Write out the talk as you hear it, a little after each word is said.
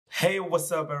Hey,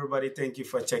 what's up everybody? Thank you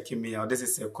for checking me out. This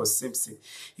is Ekow Simpson.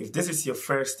 If this is your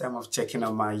first time of checking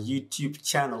out my YouTube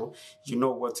channel, you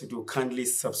know what to do. Kindly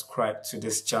subscribe to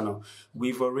this channel.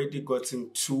 We've already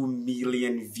gotten 2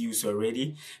 million views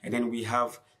already, and then we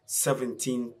have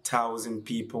 17,000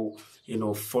 people,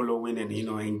 following and,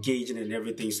 engaging and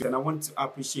everything. So, and I want to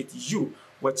appreciate you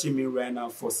watching me right now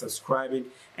for subscribing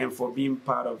and for being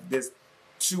part of this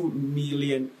 2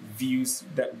 million views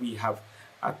that we have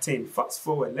attained. Fast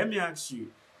forward, let me ask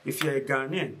you, if you're a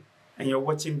Ghanaian and you're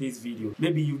watching this video,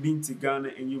 maybe you've been to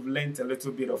Ghana and you've learned a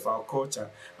little bit of our culture.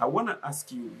 I want to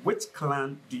ask you, which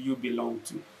clan do you belong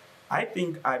to? I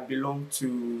think I belong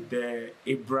to the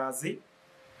Ebraze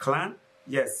clan.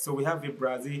 Yes, so we have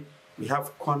Ebraze, we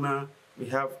have Kona, we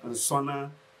have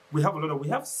Nsona, we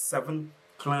have 7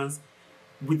 clans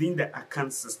within the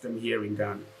Akan system here in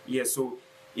Ghana. Yeah, so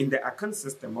in the Akan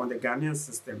system, or the Ghanaian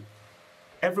system,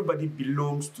 everybody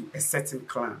belongs to a certain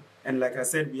clan. And like I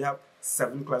said, we have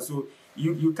 7 clans. So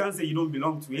you can't say you don't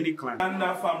belong to any clan. In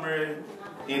our family,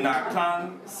 in our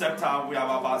clan setup, we have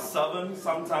about 7,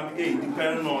 sometimes 8,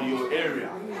 depending on your area.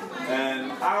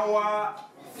 And our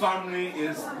family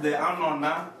is the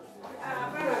Anona.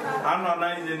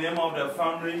 Anona is the name of the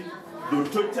family. The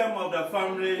totem of the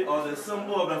family, or the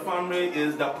symbol of the family,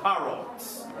 is the parrot.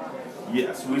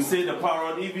 Yes, we say the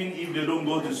parrot, even if they don't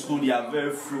go to school, they are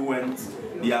very fluent,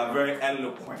 they are very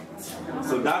eloquent.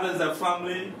 So that is the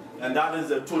family, and that is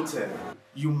the totem.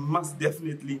 You must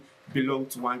definitely belong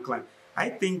to one clan. I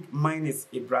think mine is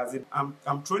Ebraze.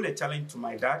 I'm throwing a challenge to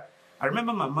my dad. I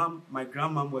remember my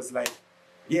grandmom was like,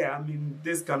 yeah, I'm in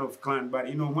this kind of clan.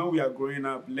 But when we are growing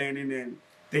up, learning and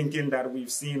thinking that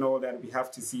we've seen all that we have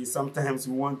to see, sometimes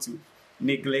we want to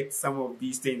neglect some of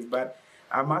these things. But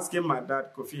I'm asking my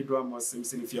dad, Kofi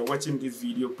Simpson, if you're watching this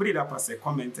video, put it up as a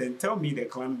comment and tell me the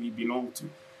clan we belong to.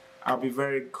 I'll be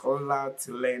very glad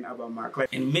to learn about my clan.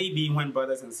 And maybe when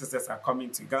brothers and sisters are coming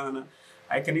to Ghana,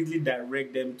 I can easily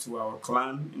direct them to our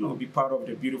clan, be part of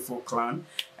the beautiful clan,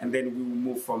 and then we will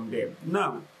move from there.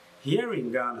 Now, here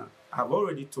in Ghana, I've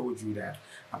already told you that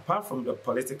apart from the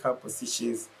political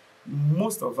positions,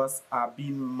 most of us are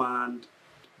being manned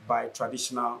by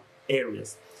traditional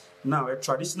areas. Now, a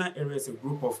traditional area is a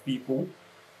group of people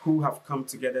who have come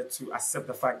together to accept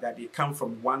the fact that they come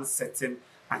from one certain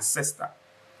ancestor,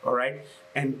 all right?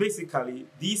 And basically,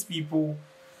 these people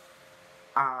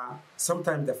are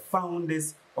sometimes the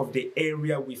founders of the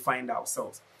area we find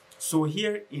ourselves. So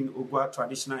here in Oguaa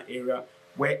Traditional Area,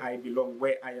 where I belong,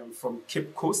 where I am from,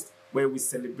 Cape Coast, where we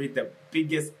celebrate the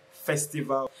biggest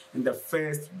festival in the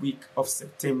first week of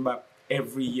September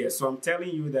every year. So I'm telling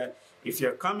you that if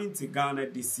you're coming to Ghana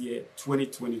this year,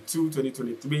 2022,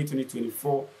 2023,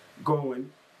 2024,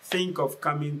 think of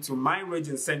coming to my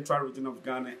region, central region of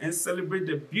Ghana, and celebrate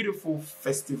the beautiful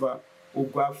festival,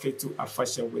 Oguaa Traditional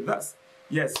Area, with us.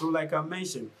 Yes, so like I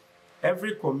mentioned,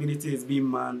 every community is being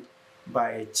manned by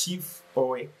a chief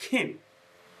or a king.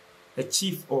 A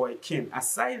chief or a king.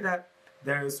 Aside that,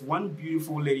 there is one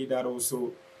beautiful lady that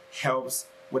also helps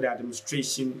with the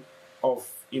administration of,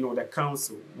 the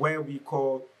council, where we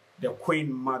call the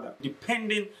Queenmother.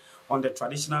 Depending on the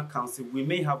traditional council, we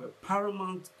may have a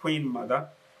paramount Queenmother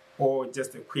or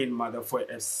just a Queenmother for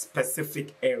a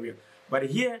specific area. But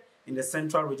here in the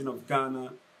central region of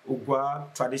Ghana,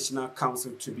 Oguaa Traditional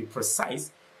Council to be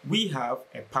precise, we have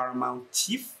a paramount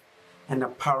chief and a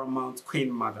paramount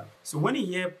Queenmother. So when you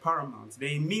hear paramount, then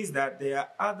it means that there are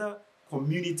other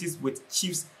communities with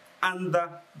chiefs under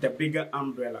the bigger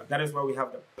umbrella. That is why we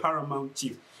have the paramount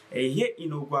chief. And here in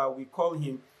Oguaa, we call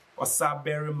him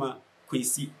Osaberima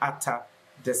Kwesi Atta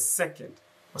II.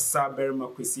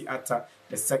 Osaberima Kwesi Atta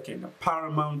II, the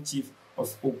paramount chief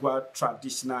of Oguaa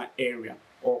Traditional Area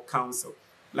or Council.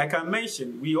 Like I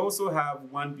mentioned, we also have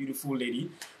one beautiful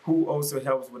lady who also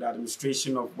helps with the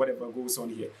administration of whatever goes on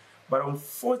here. But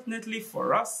unfortunately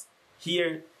for us,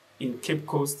 here in Cape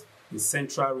Coast, in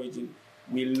Central Region,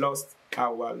 we lost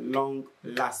our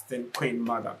long-lasting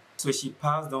Queenmother. So she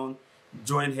passed on,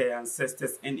 joined her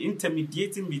ancestors, and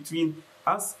intermediating between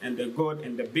us and the God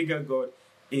and the bigger God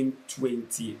in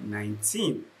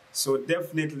 2019. So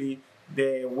definitely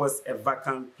there was a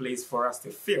vacant place for us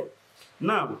to fill.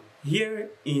 Now, here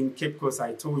in Cape Coast,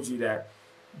 I told you that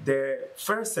the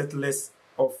first settlers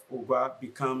of Oguaa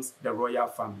becomes the royal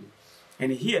family.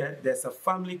 And here, there's a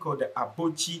family called the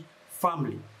Abookye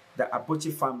family. The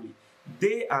Abookye family.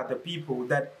 They are the people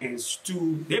that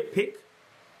they pick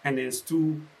and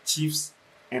instill chiefs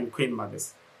and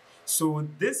queenmothers. So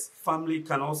this family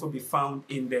can also be found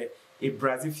in the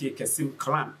Ebraze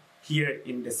clan here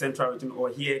in the central region or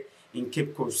here in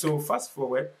Cape Coast. So fast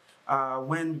forward,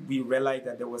 when we realized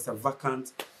that there was a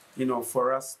vacant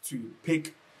for us to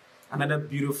pick another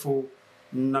beautiful,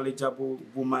 knowledgeable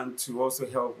woman to also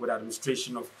help with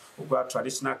administration of Oguaa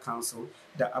Traditional Council.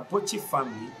 The Abookye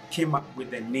family came up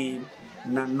with the name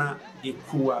Nana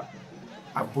Ekua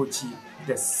Abookye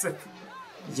VI.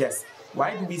 Yes.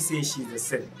 Why do we say she's the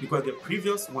sixth? Because the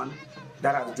previous one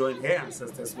that has joined her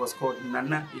ancestors was called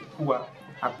Nana Ekua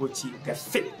Abookye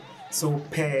V. So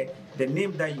per the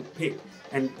name that you pick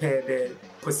and per the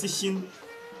position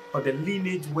or the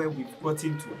lineage where we've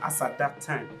gotten to as at that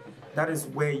time, that is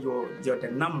where the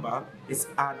number is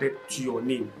added to your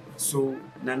name. So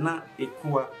Nana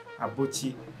Ekua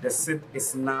Abookye VI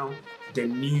is now the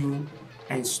new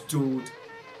installed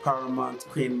paramount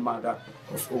Queen Mother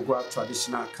of Oguaa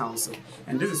Traditional Council.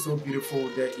 And this is so beautiful.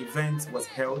 The event was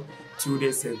held 2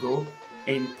 days ago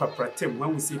in Papratem.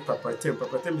 When we say Papratem,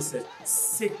 Papratem is a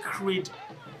sacred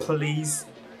place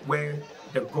where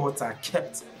the gods are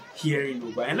kept here in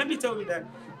Oguaa. And let me tell you that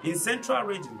in Central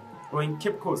Region or in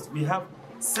Cape Coast, we have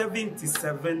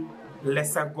 77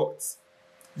 lesser gods.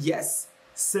 Yes,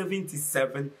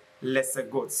 77 lesser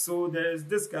gods. So there is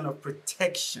this kind of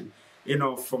protection,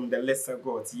 from the lesser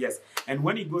gods. Yes. And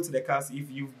when you go to the castle, if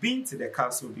you've been to the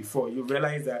castle before, you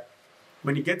realize that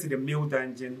when you get to the male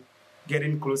dungeon,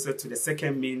 getting closer to the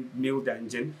second main male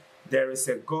dungeon, there is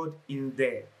a god in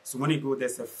there. So when you go,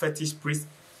 there's a fetish priest.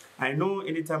 I know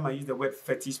anytime I use the word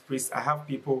fetish priest, I have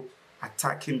people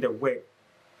attacking the word.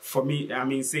 For me,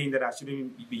 saying that I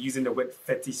shouldn't be using the word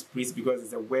fetish priest because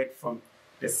it's a word from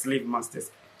the slave masters.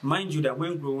 Mind you that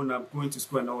when growing up, going to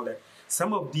school and all that,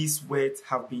 some of these words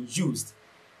have been used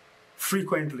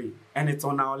frequently and it's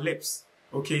on our lips.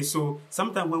 Okay, so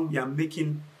sometimes when we are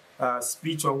making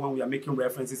speech or when we are making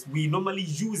references, we normally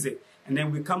use it and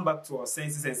then we come back to our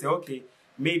senses and say, okay,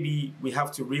 maybe we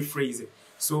have to rephrase it.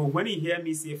 So when you hear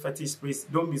me say fetish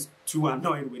priest, don't be too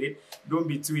annoyed with it. Don't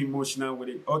be too emotional with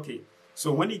it. Okay,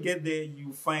 so when you get there,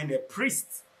 you find a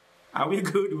priest. Are we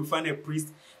good? We find a priest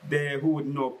there who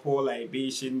would pour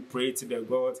libation, pray to the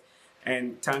gods,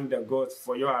 and thank the gods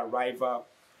for your arrival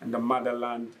in the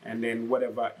motherland, and then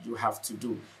whatever you have to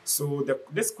do. So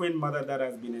this Queen Mother that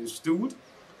has been installed,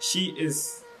 she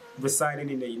is residing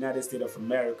in the United States of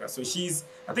America. So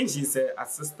I think she's an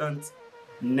assistant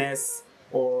nurse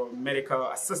or medical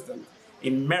assistant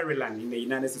in Maryland in the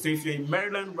United States. So if you're in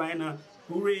Maryland right now,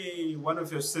 hooray! One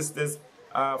of your sisters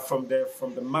from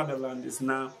the motherland is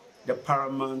now the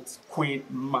paramount Queen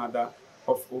Mother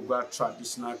of Oguaa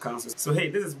Traditional Council. So hey,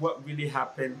 this is what really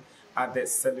happened at the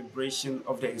celebration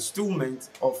of the installment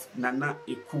of Nana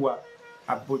Ekua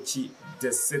Abookye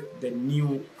VI, the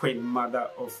new Queen Mother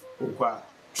of Oguaa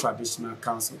Traditional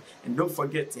Council. And don't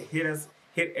forget to hit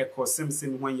Ekow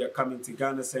Simpson when you're coming to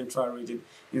Ghana Central Region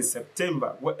in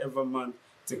September. Whatever month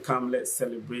to come, let's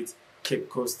celebrate Cape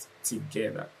Coast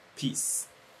together. Peace.